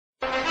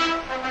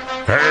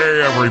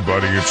Hey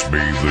everybody, it's me,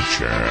 the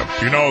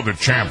Champ. You know, the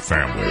Champ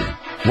family.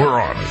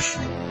 We're honest.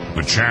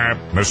 The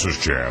Champ,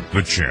 Mrs. Champ,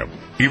 the Chimp.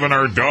 Even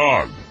our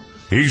dog.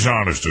 He's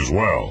honest as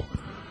well.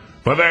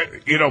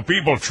 But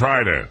people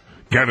try to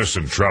get us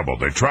in trouble.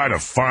 They try to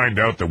find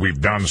out that we've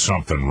done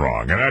something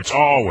wrong. And that's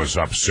always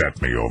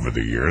upset me over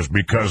the years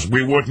because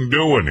we wouldn't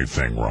do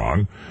anything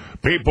wrong.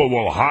 People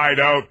will hide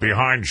out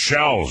behind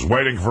shells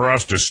waiting for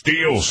us to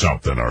steal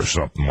something or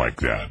something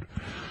like that.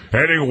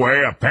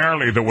 Anyway,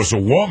 apparently there was a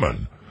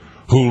woman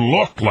who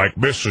looked like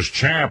Mrs.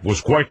 Champ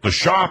was quite the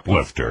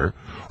shoplifter,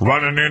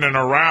 running in and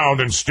around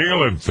and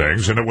stealing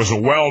things, and it was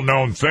a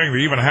well-known thing.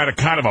 They even had a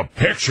kind of a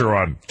picture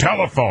on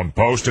telephone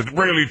post that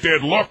really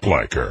did look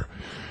like her.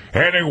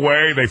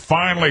 Anyway, they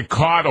finally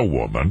caught a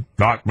woman,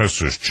 not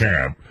Mrs.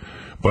 Champ,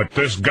 but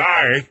this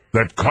guy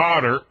that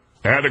caught her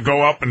had to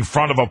go up in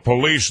front of a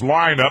police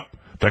lineup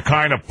to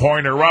kind of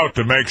point her out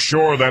to make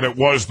sure that it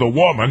was the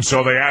woman.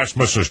 So they asked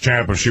Mrs.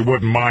 Champ if she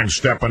wouldn't mind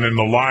stepping in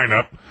the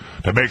lineup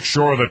to make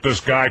sure that this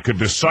guy could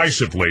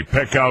decisively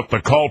pick out the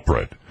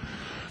culprit.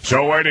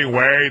 So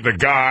anyway, the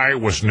guy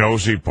was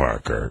Nosy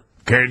Parker.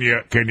 Can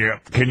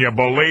you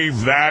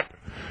believe that?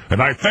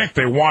 And I think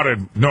they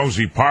wanted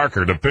Nosy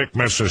Parker to pick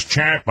Mrs.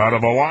 Champ out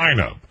of a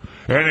lineup.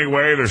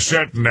 Anyway, they're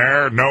sitting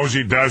there,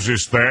 Nosy does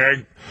his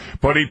thing,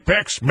 but he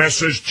picks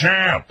Mrs.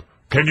 Champ.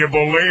 Can you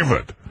believe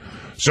it?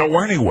 So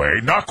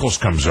anyway, Knuckles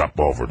comes up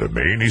over to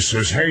me and he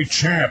says, "Hey,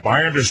 Champ,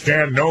 I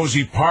understand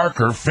Nosy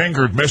Parker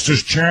fingered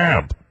Mrs.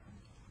 Champ."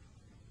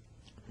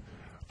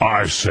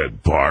 I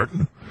said,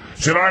 "Pardon?"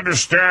 He said, "I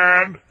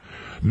understand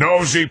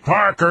Nosy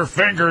Parker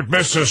fingered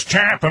Mrs.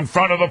 Champ in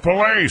front of the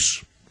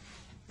police."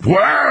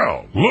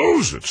 Well,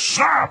 lose it,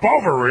 stop,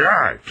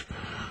 overreact.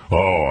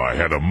 Oh, I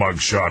had a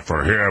mug shot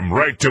for him,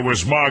 right to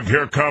his mug.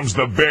 Here comes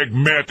the big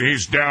mitt.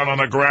 He's down on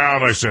the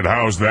ground. I said,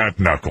 "How's that,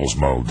 Knuckles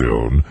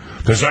Muldoon?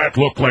 Does that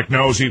look like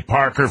Nosy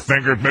Parker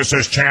fingered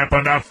Mrs. Champ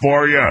enough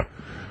for you?"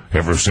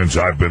 Ever since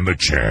I've been the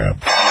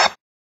Champ.